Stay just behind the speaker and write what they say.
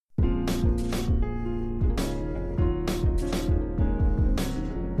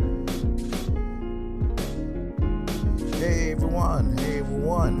Hey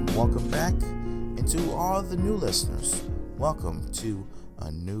everyone, welcome back. And to all the new listeners, welcome to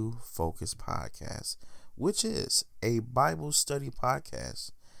a new Focus podcast, which is a Bible study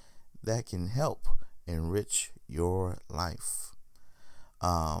podcast that can help enrich your life.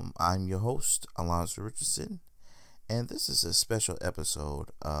 I'm your host, Alonzo Richardson, and this is a special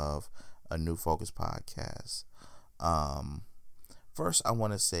episode of a new Focus podcast. First, I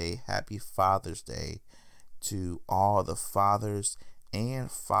want to say Happy Father's Day to all the fathers and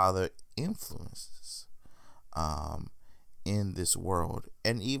father influences in this world,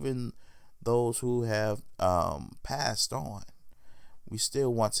 and even those who have passed on. We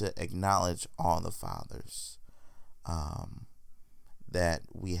still want to acknowledge all the fathers that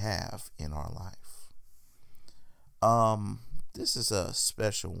we have in our life. This is a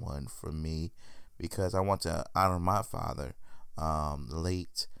special one for me because I want to honor my father, the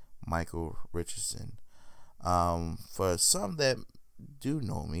late Michael Richardson. For some that do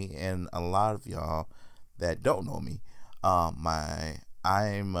know me, and a lot of y'all that don't know me,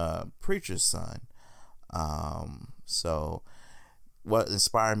 I'm a preacher's son. So what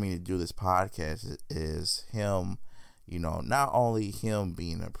inspired me to do this podcast is him, not only him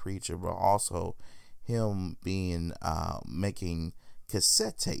being a preacher, but also him being making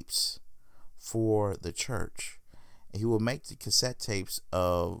cassette tapes for the church. He will make the cassette tapes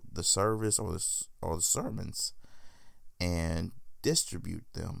of the service or the sermons and distribute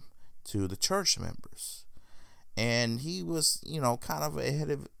them to the church members. And he was, kind of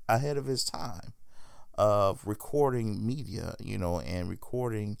ahead of his time of recording media, and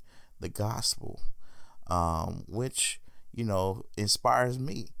recording the gospel, which, inspires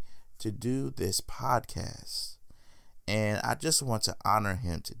me to do this podcast. And I just want to honor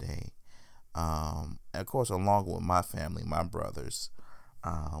him today. And of course, along with my family, my brothers,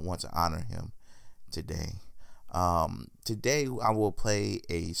 I want to honor him today. Today I will play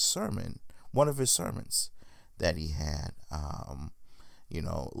a sermon, one of his sermons that he had.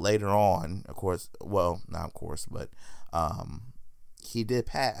 Later on, of course, well, not of course, but he did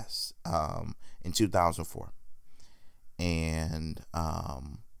pass in 2004, and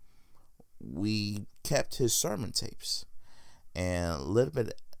we kept his sermon tapes, and a little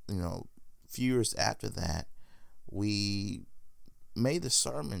bit, few years after that, we made the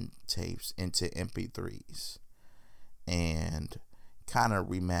sermon tapes into MP3s and kind of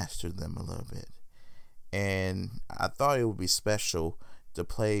remastered them a little bit. And I thought it would be special to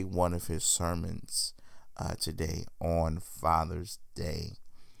play one of his sermons today on Father's Day.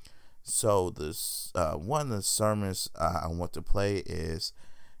 So this one of the sermons I want to play is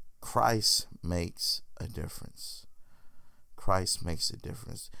Christ Makes a Difference. Christ makes a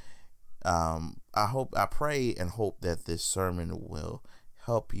difference. I pray and hope that this sermon will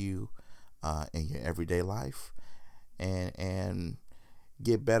help you in your everyday life and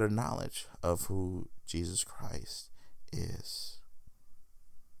get better knowledge of who Jesus Christ is.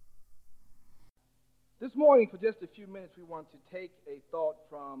 This morning, for just a few minutes, we want to take a thought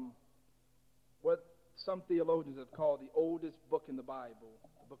from what some theologians have called the oldest book in the Bible,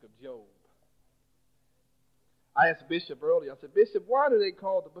 the book of Job. I asked Bishop earlier, I said, Bishop, why do they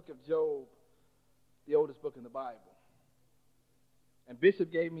call the book of Job the oldest book in the Bible? And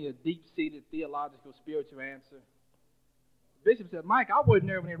Bishop gave me a deep-seated theological, spiritual answer. Bishop said, Mike, I wasn't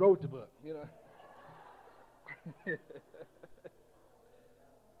there when he wrote the book, I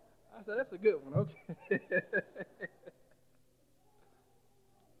said, that's a good one, okay.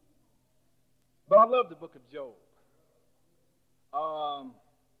 But I love the book of Job.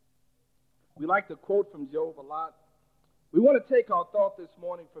 We like to quote from Job a lot. We want to take our thought this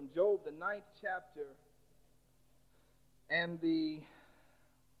morning from Job, the 9th chapter, and the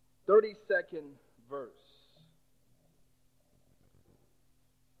 32nd verse.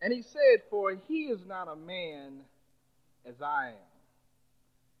 And he said, for he is not a man as I am,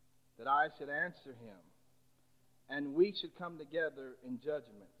 that I should answer him, and we should come together in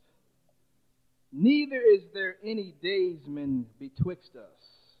judgment. Neither is there any daysman betwixt us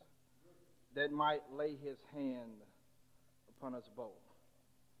that might lay his hand upon us both.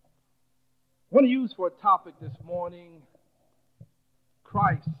 I want to use for a topic this morning,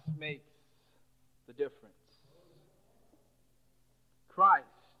 Christ makes the difference. Christ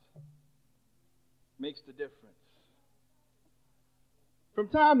makes the difference. From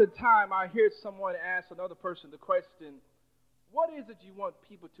time to time, I hear someone ask another person the question, what is it you want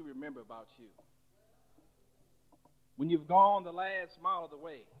people to remember about you when you've gone the last mile of the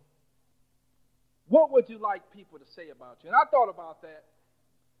way? What would you like people to say about you? And I thought about that.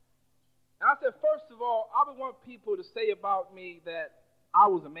 And I said, first of all, I would want people to say about me that I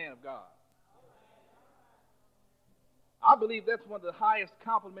was a man of God. I believe that's one of the highest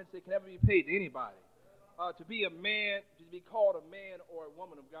compliments that can ever be paid to anybody. To be a man, to be called a man or a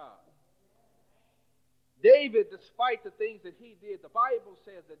woman of God. David, despite the things that he did, the Bible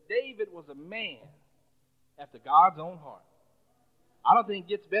says that David was a man after God's own heart. I don't think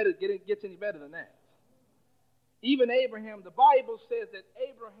it gets any better than that. Even Abraham, the Bible says that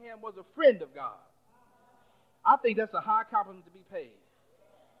Abraham was a friend of God. I think that's a high compliment to be paid.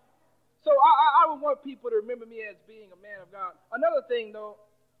 So I would want people to remember me as being a man of God. Another thing, though,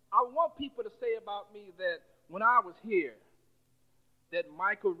 I want people to say about me that when I was here, that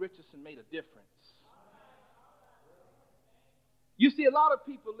Michael Richardson made a difference. You see, a lot of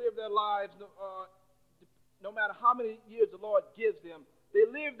people live their lives, no matter how many years the Lord gives them, they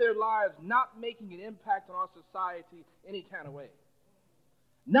live their lives not making an impact on our society any kind of way.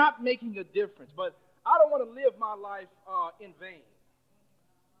 Not making a difference. But I don't want to live my life in vain.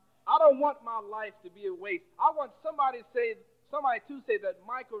 I don't want my life to be a waste. I want somebody to say that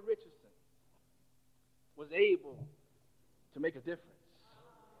Michael Richardson was able to make a difference.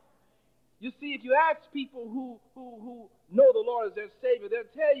 You see, if you ask people who know the Lord as their Savior,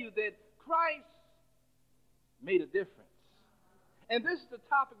 they'll tell you that Christ made a difference. And this is the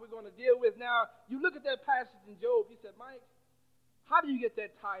topic we're going to deal with. Now, you look at that passage in Job. You said, Mike, how do you get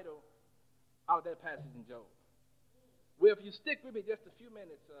that title out of that passage in Job? Well, if you stick with me just a few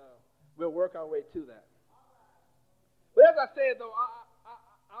minutes, we'll work our way to that. But as I said, though,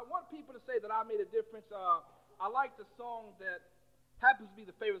 I want people to say that I made a difference. I like the song that happens to be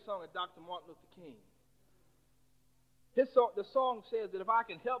the favorite song of Dr. Martin Luther King. The song says that if I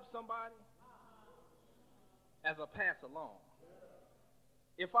can help somebody, as I pass along,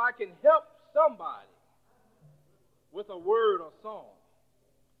 if I can help somebody with a word or song,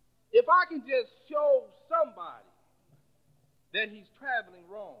 if I can just show somebody that he's traveling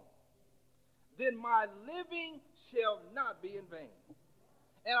wrong, then my living shall not be in vain.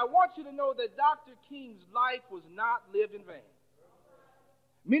 And I want you to know that Dr. King's life was not lived in vain.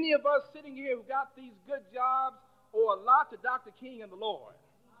 Many of us sitting here who got these good jobs owe a lot to Dr. King and the Lord,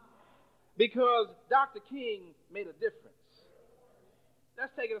 because Dr. King made a difference.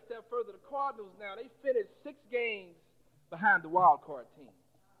 Let's take it a step further. The Cardinals now, they finished 6 games behind the wild card team.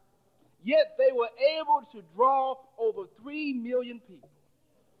 Yet they were able to draw over 3 million people.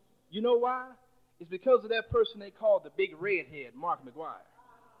 You know why? It's because of that person they called the big redhead, Mark McGwire.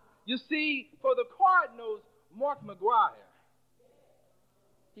 You see, for the Cardinals, Mark McGwire,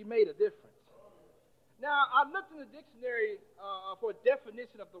 he made a difference. Now, I looked in the dictionary for a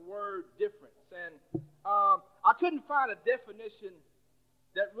definition of the word difference, and I couldn't find a definition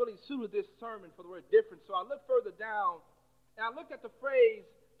that really suited this sermon for the word difference. So I looked further down, and I looked at the phrase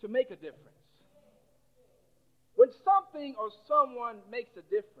to make a difference. When something or someone makes a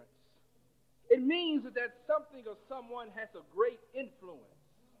difference, it means that something or someone has a great influence.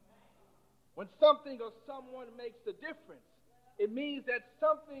 When something or someone makes a difference, it means that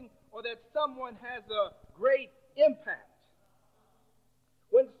something or that someone has a great impact.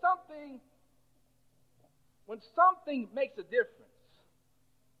 When something makes a difference,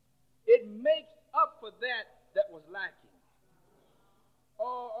 it makes up for that was lacking.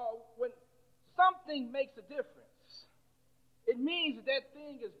 Or when something makes a difference, it means that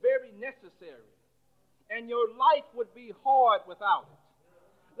thing is very necessary, and your life would be hard without it.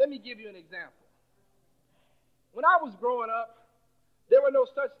 Let me give you an example. When I was growing up, there were no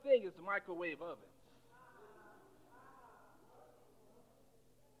such thing as microwave ovens.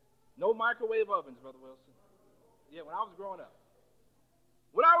 No microwave ovens, Brother Wilson. Yeah, when I was growing up.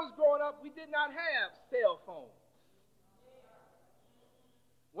 When I was growing up, we did not have cell phones.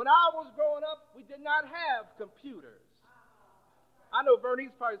 When I was growing up, we did not have computers. I know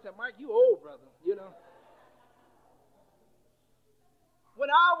Bernice probably said, Mike, you old, brother, you know. When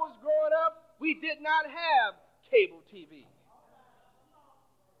I was growing up, we did not have cable TV.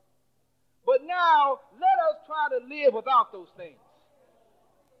 But now, let us try to live without those things.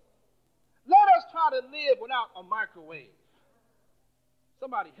 Let us try to live without a microwave.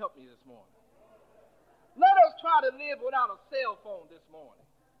 Somebody help me this morning. Let us try to live without a cell phone this morning.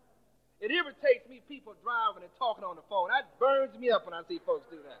 It irritates me, people driving and talking on the phone. That burns me up when I see folks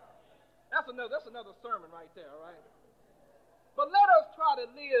do that. That's another sermon right there, all right? But let us try to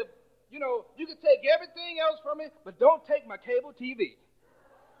live, you can take everything else from me, but don't take my cable TV.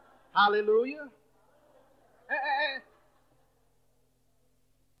 Hallelujah.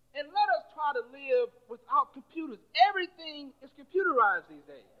 And let us try to live without computers. Everything is computerized these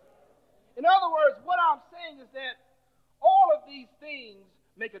days. In other words, what I'm saying is that all of these things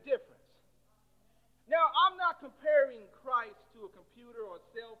make a difference. Now, I'm not comparing Christ to a computer or a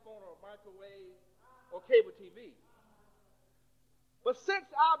cell phone or a microwave or cable TV. But since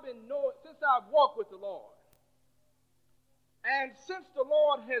I've walked with the Lord, and since the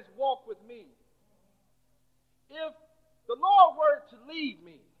Lord has walked with me, if the Lord were to leave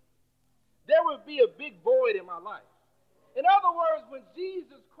me, there would be a big void in my life. In other words, when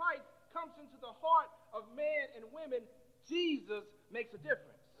Jesus Christ comes into the heart of men and women, Jesus makes a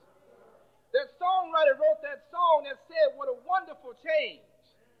difference. That songwriter wrote that song that said, "What a wonderful change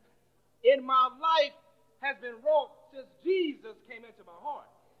in my life has been wrought since Jesus came into my heart."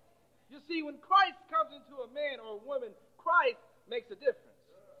 You see, when Christ comes into a man or a woman, Christ makes a difference.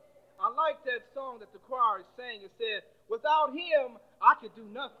 I like that song that the choir is saying. It said, "Without him, I could do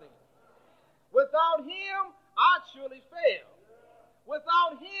nothing. Without him, I'd surely fail.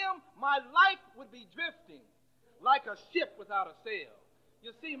 Without him, my life would be drifting like a ship without a sail."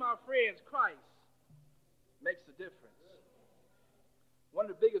 You see, my friends, Christ makes a difference. One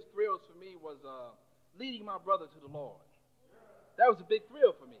of the biggest thrills for me was leading my brother to the Lord. That was a big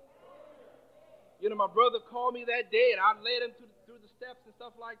thrill for me. You know, my brother called me that day, and I led him through the steps and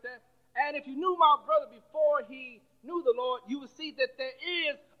stuff like that. And if you knew my brother before he knew the Lord, you would see that there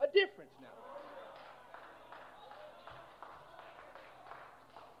is a difference now.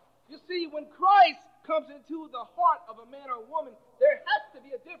 You see, when Christ comes into the heart of a man or a woman, there has to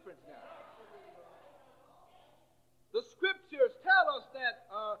be a difference now. The scriptures tell us that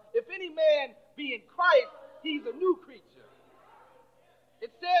if any man be in Christ, he's a new creature.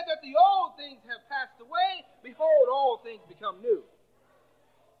 It said that the old things have passed away. Behold, all things become new.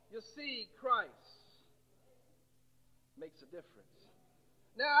 You see, Christ makes a difference.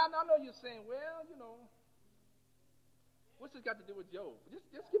 Now, I know you're saying, well, you know, what's this got to do with Job? Just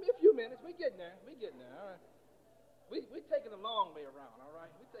give me a few minutes. We're getting there. All right. We're taking the long way around, all right?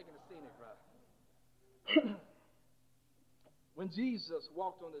 We're taking the scenic route. When Jesus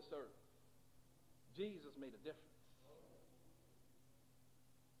walked on this earth, Jesus made a difference.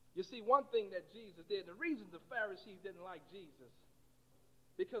 You see, one thing that Jesus did, the reason the Pharisees didn't like Jesus,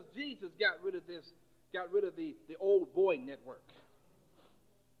 because Jesus got rid of the old boy network.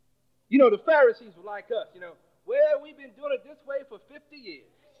 You know, the Pharisees were like us, you know. Well, we've been doing it this way for 50 years.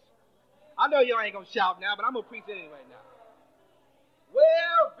 I know y'all ain't going to shout now, but I'm going to preach anyway now.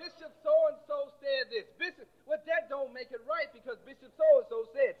 Well, Bishop so-and-so said this. Well, that don't make it right because Bishop so-and-so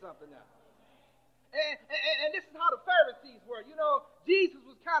said something now. And this is how the Pharisees were. You know, Jesus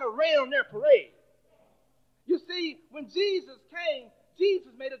was kind of rain on their parade. You see, when Jesus came,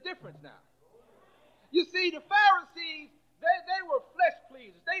 Jesus made a difference now. You see, the Pharisees, they were flesh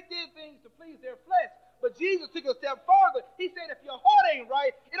pleasers. They did things to please their flesh. But Jesus took a step farther. He said, if your heart ain't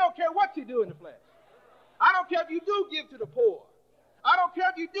right, it don't care what you do in the flesh. I don't care if you do give to the poor. I don't care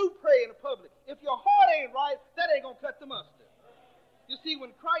if you do pray in the public. If your heart ain't right, that ain't going to cut the mustard. You see,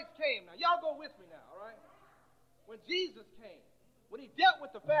 when Christ came, now, y'all go with me now, all right? When Jesus came, when he dealt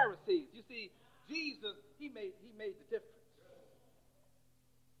with the Pharisees, you see, Jesus, he made the difference.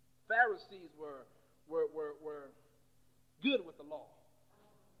 Pharisees were good with the law.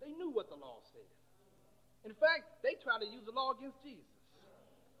 They knew what the law said. In fact, they tried to use the law against Jesus.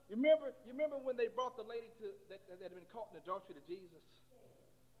 You remember when they brought the lady that had been caught in adultery to Jesus?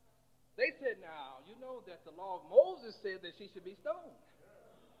 They said, now, you know that the law of Moses said that she should be stoned.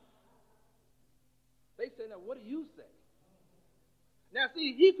 They said, now, what do you say? Now,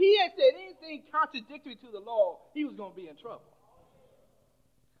 see, if he had said anything contradictory to the law, he was going to be in trouble.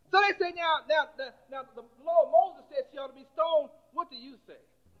 So they say, now the law of Moses said she ought to be stoned. What do you say?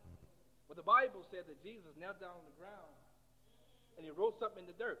 Well, the Bible said that Jesus knelt down on the ground and he wrote something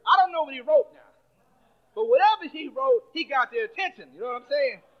in the dirt. I don't know what he wrote now. But whatever he wrote, he got their attention. You know what I'm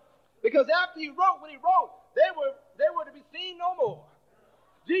saying? Because after he wrote what he wrote, they were to be seen no more.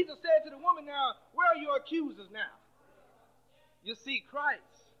 Jesus said to the woman, now, where are your accusers now? You see,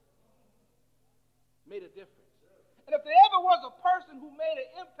 Christ made a difference. And if there ever was a person who made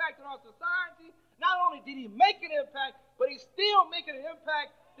an impact on our society, not only did he make an impact, but he's still making an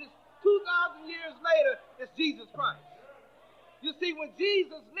impact this 2,000 years later, it's Jesus Christ. You see, when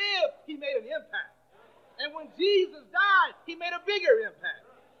Jesus lived, he made an impact. And when Jesus died, he made a bigger impact.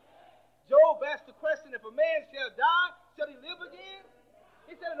 Job asked the question, if a man shall die, shall he live again?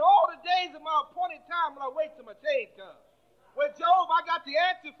 He said, in all the days of my appointed time will I wait till my change comes. Well, Job, I got the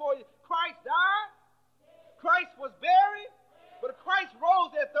answer for you. Christ died. Christ was buried. But Christ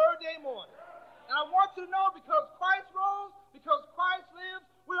rose that third day morning. And I want you to know, because Christ rose, because Christ lives,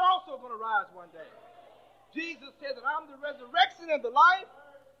 we're also going to rise one day. Jesus said that I'm the resurrection and the life.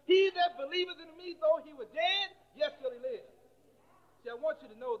 He that believeth in me, though he were dead, yet shall he live. See, I want you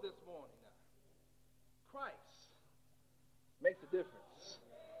to know this morning now, Christ makes a difference.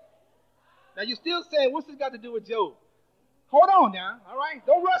 Now, you're still saying, what's this got to do with Job? Hold on now, all right?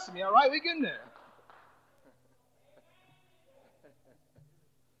 Don't rush me, all right? We're getting there.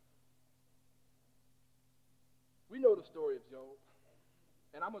 We know the story of Job,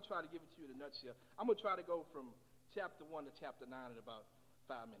 and I'm going to try to give it to you in a nutshell. I'm going to try to go from chapter 1 to chapter 9 in about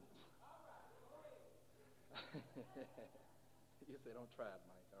 5 minutes. You say, don't try it,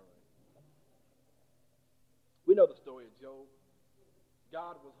 Mike. All right. We know the story of Job.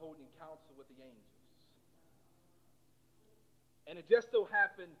 God was holding counsel with the angels. And it just so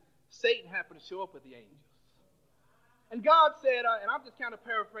happened, Satan happened to show up with the angels. And God said, and I'm just kind of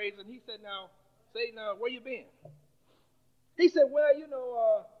paraphrasing, he said, now, Satan, where you been? He said, well,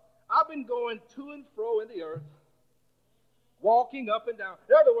 I've been going to and fro in the earth, walking up and down.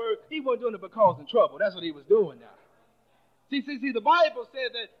 In other words, he wasn't doing it but causing trouble. That's what he was doing now. See, the Bible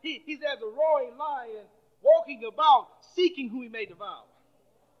says that he's as a roaring lion, walking about, seeking who he may devour.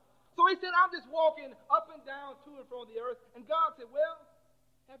 So he said, I'm just walking up and down to and from the earth. And God said, well,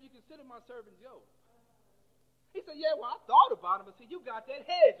 have you considered my servant Job? He said, yeah, well, I thought about him. But see, you got that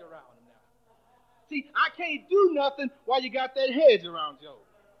hedge around him now. See, I can't do nothing while you got that hedge around Job.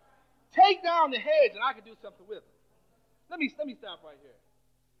 Take down the hedge and I can do something with it. Let me stop right here.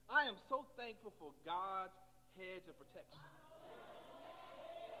 I am so thankful for God's hedge of protection.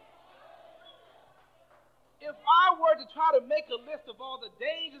 If I were to try to make a list of all the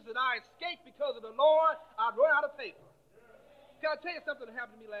dangers that I escaped because of the Lord, I'd run out of paper. Can I tell you something that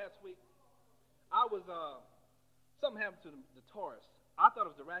happened to me last week? I was, something happened to the Taurus. I thought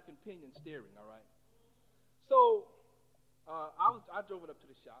it was the rack and pinion steering, all right? So, I drove it up to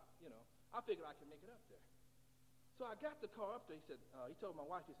the shop, I figured I could make it up there. So I got the car up there. He told my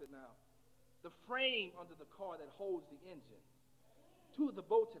wife, he said, now, the frame under the car that holds the engine, 2 of the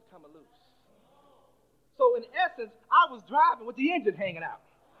bolts had come loose. So in essence, I was driving with the engine hanging out.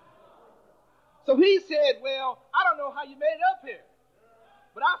 So he said, well, I don't know how you made it up here.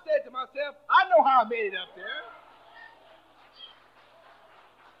 But I said to myself, I know how I made it up there.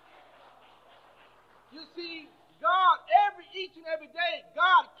 You see, God, each and every day,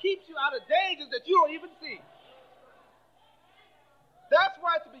 God keeps you out of dangers that you don't even see. That's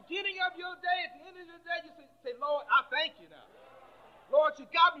why at the beginning of your day, at the end of your day, you say, Lord, I thank you now. Lord, you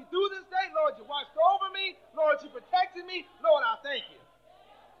got me through this day. Lord, you watched over me. Lord, you protected me. Lord, I thank you.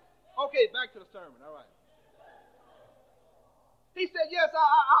 Okay, back to the sermon. All right. He said, yes,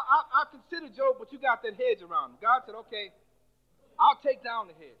 I consider Job, but you got that hedge around him. God said, okay, I'll take down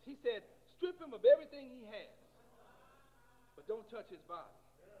the hedge. He said, strip him of everything he has, but don't touch his body.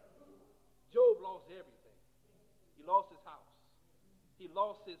 Job lost everything. He lost his house. He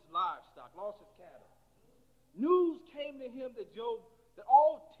lost his livestock, lost his cattle. News came to him that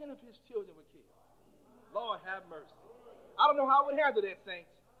all 10 of his children were killed. Lord have mercy. I don't know how I would handle that, saints.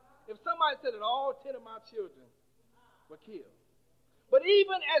 If somebody said that all 10 of my children were killed. But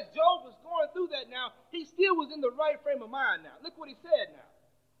even as Job was going through that now, he still was in the right frame of mind now. Look what he said now.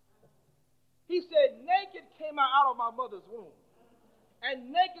 He said, naked came I out of my mother's womb,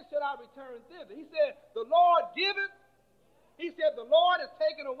 and naked shall I return thither. He said, the Lord giveth. He said, the Lord has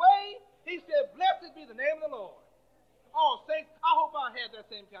taken away. He said, blessed be the name of the Lord. Oh, saints, I hope I had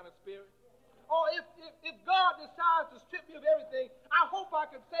that same kind of spirit. Or if God decides to strip me of everything, I hope I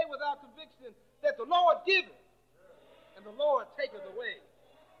can say without conviction that the Lord giveth and the Lord taketh away.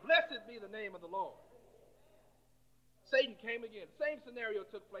 Blessed be the name of the Lord. Satan came again. Same scenario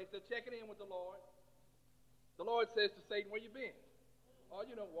took place. They're checking in with the Lord. The Lord says to Satan, where you been? Oh,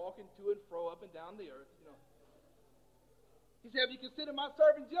 walking to and fro up and down the earth, He said, have you considered my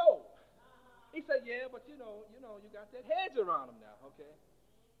servant Job? He said, yeah, but you got that hedge around him now, okay?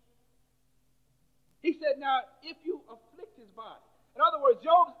 He said, now, if you afflict his body. In other words,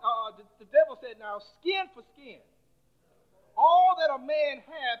 the devil said, now, skin for skin. All that a man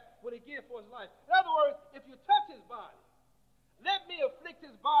hath will he give for his life. In other words, if you touch his body, let me afflict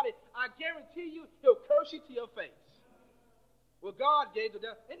his body, I guarantee you he'll curse you to your face. Well, God gave the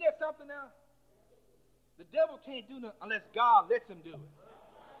devil. Isn't there something now? The devil can't do nothing unless God lets him do it.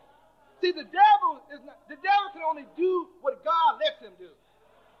 See, the devil can only do what God lets him do.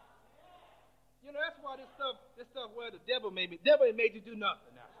 That's why this stuff where the devil ain't made you do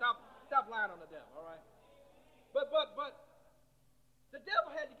nothing now. Stop lying on the devil, all right? But the devil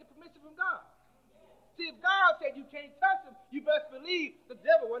had to get permission from God. See, if God said you can't touch him, you best believe the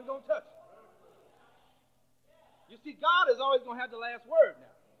devil wasn't going to touch him. You see, God is always going to have the last word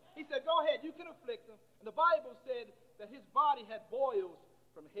now. He said, go ahead, you can afflict him. And the Bible said that his body had boils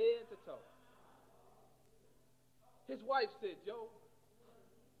from head to toe. His wife said, Job,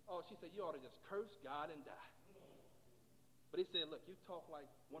 she said, you ought to just curse God and die. But he said, look, you talk like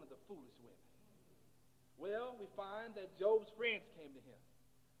one of the foolish women. Well, we find that Job's friends came to him.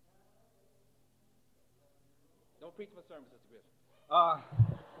 Don't preach my sermon, Sister Griffin.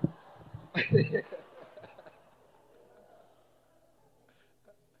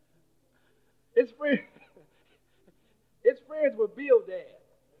 His friends were Bildad,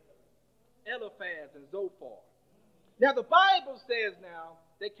 Eliphaz, and Zophar. Now the Bible says now,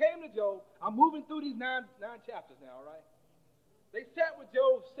 they came to Job. I'm moving through these nine chapters now, all right? They sat with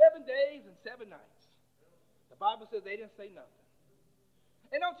Job 7 days and 7 nights. The Bible says they didn't say nothing.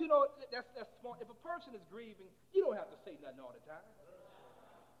 And don't you know, that's smart. If a person is grieving, you don't have to say nothing all the time.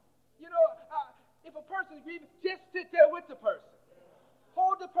 You know, if a person is grieving, just sit there with the person.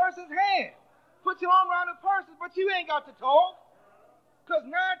 Hold the person's hand. Put your arm around the person, but you ain't got to talk. Because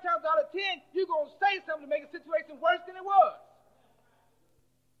 9 times out of 10, you're going to say something to make a situation worse than it was.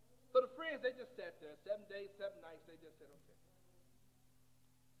 So the friends, they just sat there. 7 days, 7 nights, they just said, okay.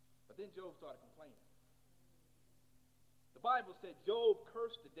 But then Job started complaining. The Bible said Job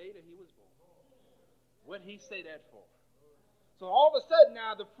cursed the day that he was born. What did he say that for? So all of a sudden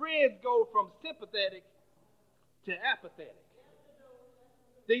now, the friends go from sympathetic to apathetic.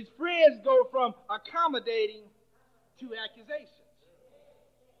 These friends go from accommodating to accusations.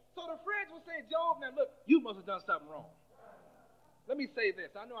 So the friends will say, Job, now look, you must have done something wrong. Let me say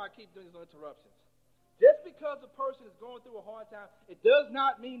this. I know I keep doing these interruptions. Just because a person is going through a hard time, it does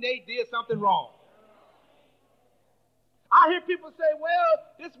not mean they did something wrong. I hear people say, well,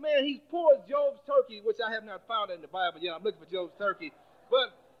 this man, he's poor as Job's turkey, which I have not found in the Bible yet. I'm looking for Job's turkey.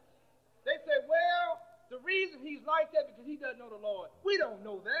 But they say, well, the reason he's like that because he doesn't know the Lord. We don't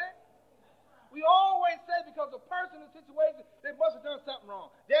know that. We always say because a person in a situation, they must have done something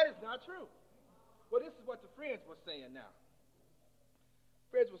wrong. That is not true. Well, this is what the friends were saying now.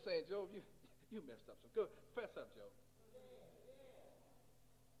 Friends were saying, Job, you messed up. So good. Fess up, Job.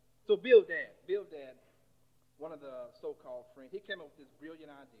 So Bildad, one of the so-called friends, he came up with this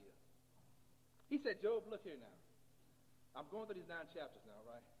brilliant idea. He said, Job, look here now. I'm going through these 9 chapters now,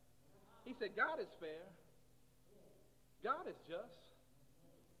 right? He said, God is fair. God is just.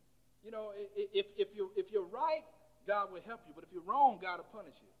 You know, if you're right, God will help you. But if you're wrong, God will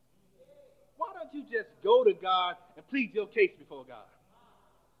punish you. Why don't you just go to God and plead your case before God?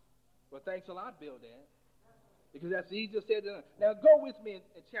 Well, thanks a lot, Bildad. Because that's easier said than done. Now, go with me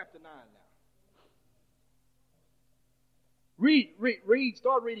in chapter 9 now.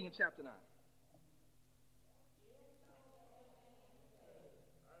 Start reading in chapter 9.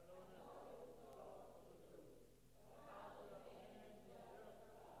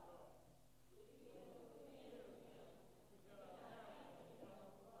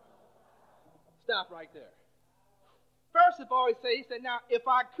 Stop right there. First of all, he said, now, if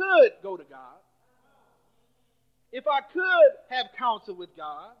I could go to God, if I could have counsel with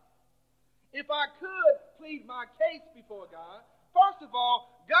God, if I could plead my case before God, first of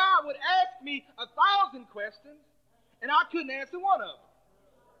all, God would ask me 1,000 questions, and I couldn't answer one of them.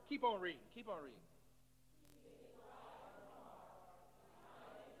 Keep on reading. Keep on reading.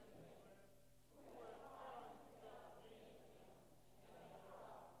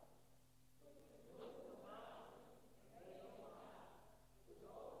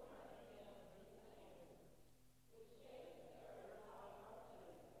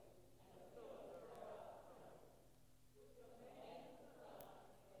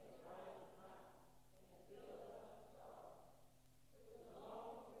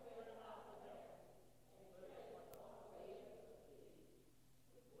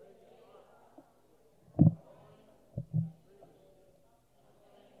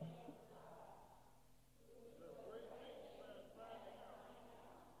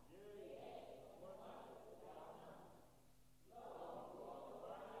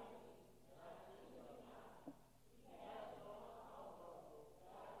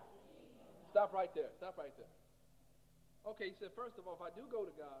 Stop right there. Stop right there. Okay, he said, first of all, if I do go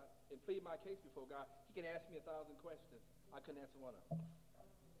to God and plead my case before God, he can ask me 1,000 questions. I couldn't answer one of them.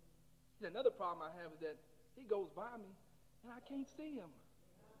 Another problem I have is that he goes by me and I can't see him.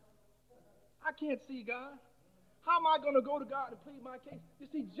 I can't see God. How am I going to go to God and plead my case? You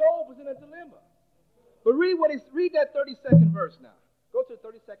see, Job was in a dilemma. But read that 32nd verse now. Go to the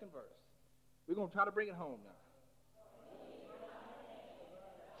 32nd verse. We're going to try to bring it home now.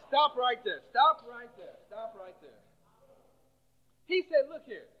 Stop right there. Stop right there. Stop right there. He said, look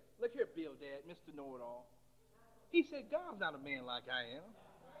here, Bildad, Mr. Know-it-all. He said, God's not a man like I am.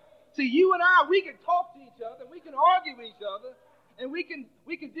 See, you and I, we can talk to each other, we can argue with each other, and we can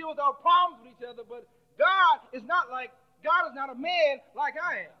deal with our problems with each other, but God is not a man like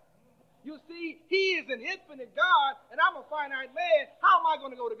I am. You see, he is an infinite God, and I'm a finite man. How am I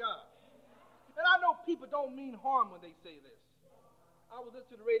going to go to God? And I know people don't mean harm when they say this. I was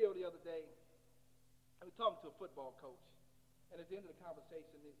listening to the radio the other day, and we were talking to a football coach. And at the end of the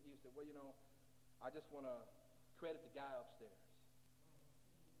conversation, he said, well, I just want to credit the guy upstairs.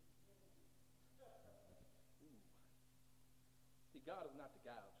 See, God is not the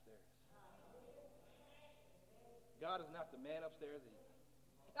guy upstairs. God is not the man upstairs either.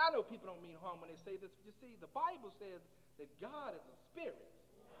 I know people don't mean harm when they say this. You see, the Bible says that God is a spirit.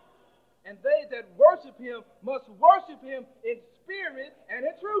 And they that worship him must worship him in spirit and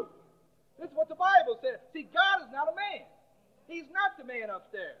in truth. This is what the Bible says. See, God is not a man. He's not the man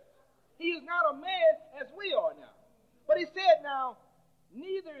upstairs. He is not a man as we are now. But he said now,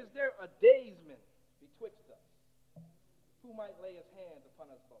 neither is there a daysman betwixt us who might lay his hands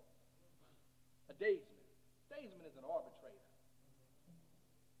upon us both. A daysman. Daysman is an arbitrator.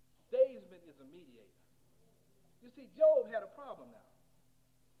 Daysman is a mediator. You see, Job had a problem now.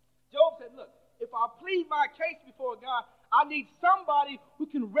 Job said, look, if I plead my case before God, I need somebody who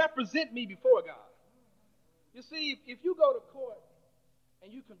can represent me before God. You see, if you go to court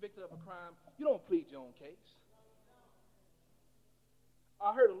and you're convicted of a crime, you don't plead your own case.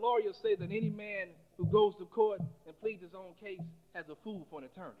 I heard a lawyer say that any man who goes to court and pleads his own case has a fool for an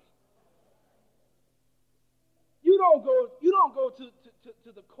attorney. You don't go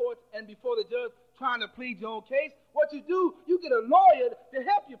to the court and before the judge trying to plead your own case. What you do, you get a lawyer to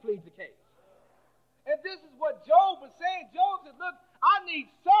help you plead the case. And this is what Job was saying. Job said, look, I need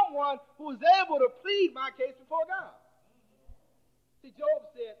someone who is able to plead my case before God. See, Job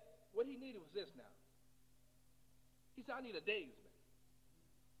said what he needed was this now. He said, I need a daysman.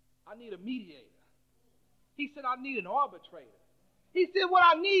 I need a mediator. He said, I need an arbitrator. He said, what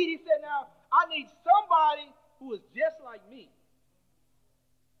I need, he said, now, I need somebody who is just like me.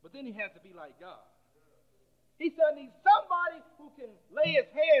 But then he has to be like God. He said, I need somebody who can lay his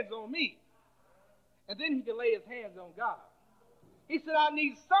hands on me. And then he can lay his hands on God. He said, I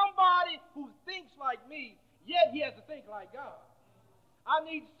need somebody who thinks like me, yet he has to think like God. I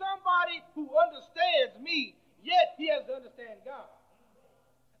need somebody who understands me, yet he has to understand God.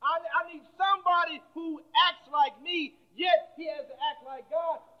 I need somebody who acts like me, yet he has to act like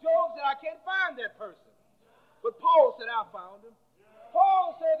God. Job said, I can't find that person. But Paul said, I found him.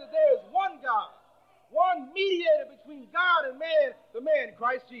 Paul said that there is one God, one mediator between God and man, the man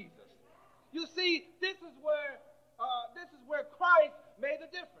Christ Jesus. You see, this is where Christ made the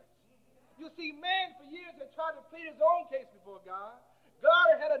difference. You see, man for years had tried to plead his own case before God.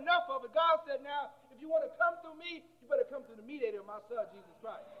 God had enough of it. God said, now, if you want to come through me, you better come through the mediator of my son, Jesus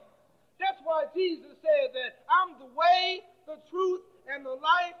Christ. That's why Jesus said that I'm the way, the truth, and the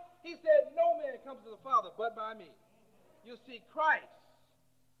life. He said, no man comes to the Father but by me. You see, Christ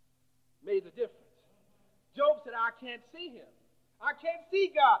made the difference. Job said, I can't see him. I can't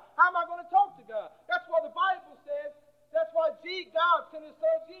see God. How am I going to talk to God? That's why the Bible says, that's why God sent his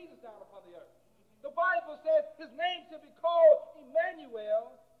son Jesus down upon the earth. The Bible says his name should be called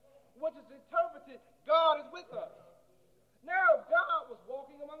Emmanuel, which is interpreted, God is with us. Now God was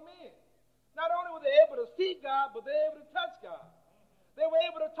walking among men. Not only were they able to see God, but they were able to touch God. They were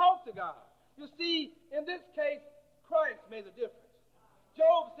able to talk to God. You see, in this case, Christ made a difference.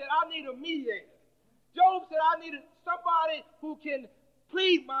 Job said, I need a mediator. Job said, I needed somebody who can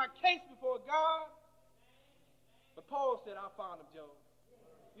plead my case before God. But Paul said, I found him, Job.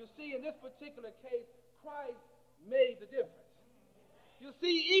 You see, in this particular case, Christ made the difference. You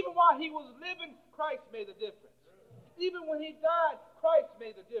see, even while he was living, Christ made the difference. Even when he died, Christ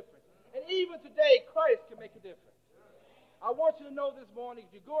made the difference. And even today, Christ can make a difference. I want you to know this morning,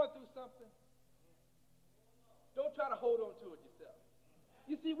 if you're going through something, don't try to hold on to it yourself.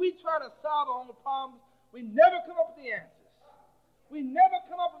 You see, we try to solve our own problems. We never come up with the answers. We never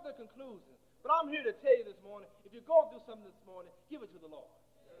come up with the conclusions. But I'm here to tell you this morning, if you're going through something this morning, give it to the Lord.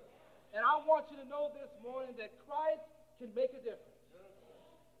 And I want you to know this morning that Christ can make a difference.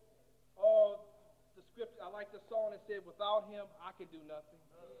 Oh, the scripture, I like the song that said, without him, I can do nothing.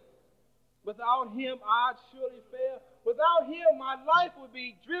 Without him, I'd surely fail. Without him, my life would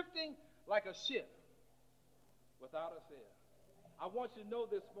be drifting like a ship without a sail. I want you to know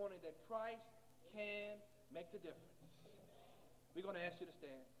this morning that Christ can make the difference. We're going to ask you to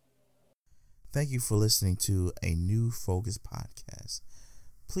stand. Thank you for listening to a New Focus podcast.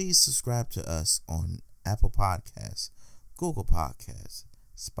 Please subscribe to us on Apple Podcasts, Google Podcasts,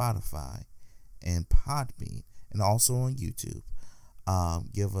 Spotify, and Podbean, and also on YouTube.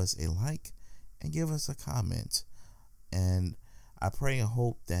 Give us a like and give us a comment. And I pray and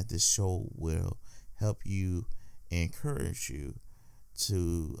hope that this show will help you, encourage you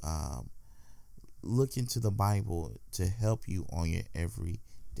to look into the Bible to help you on your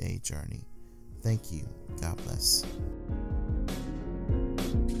everyday journey. Thank you. God bless.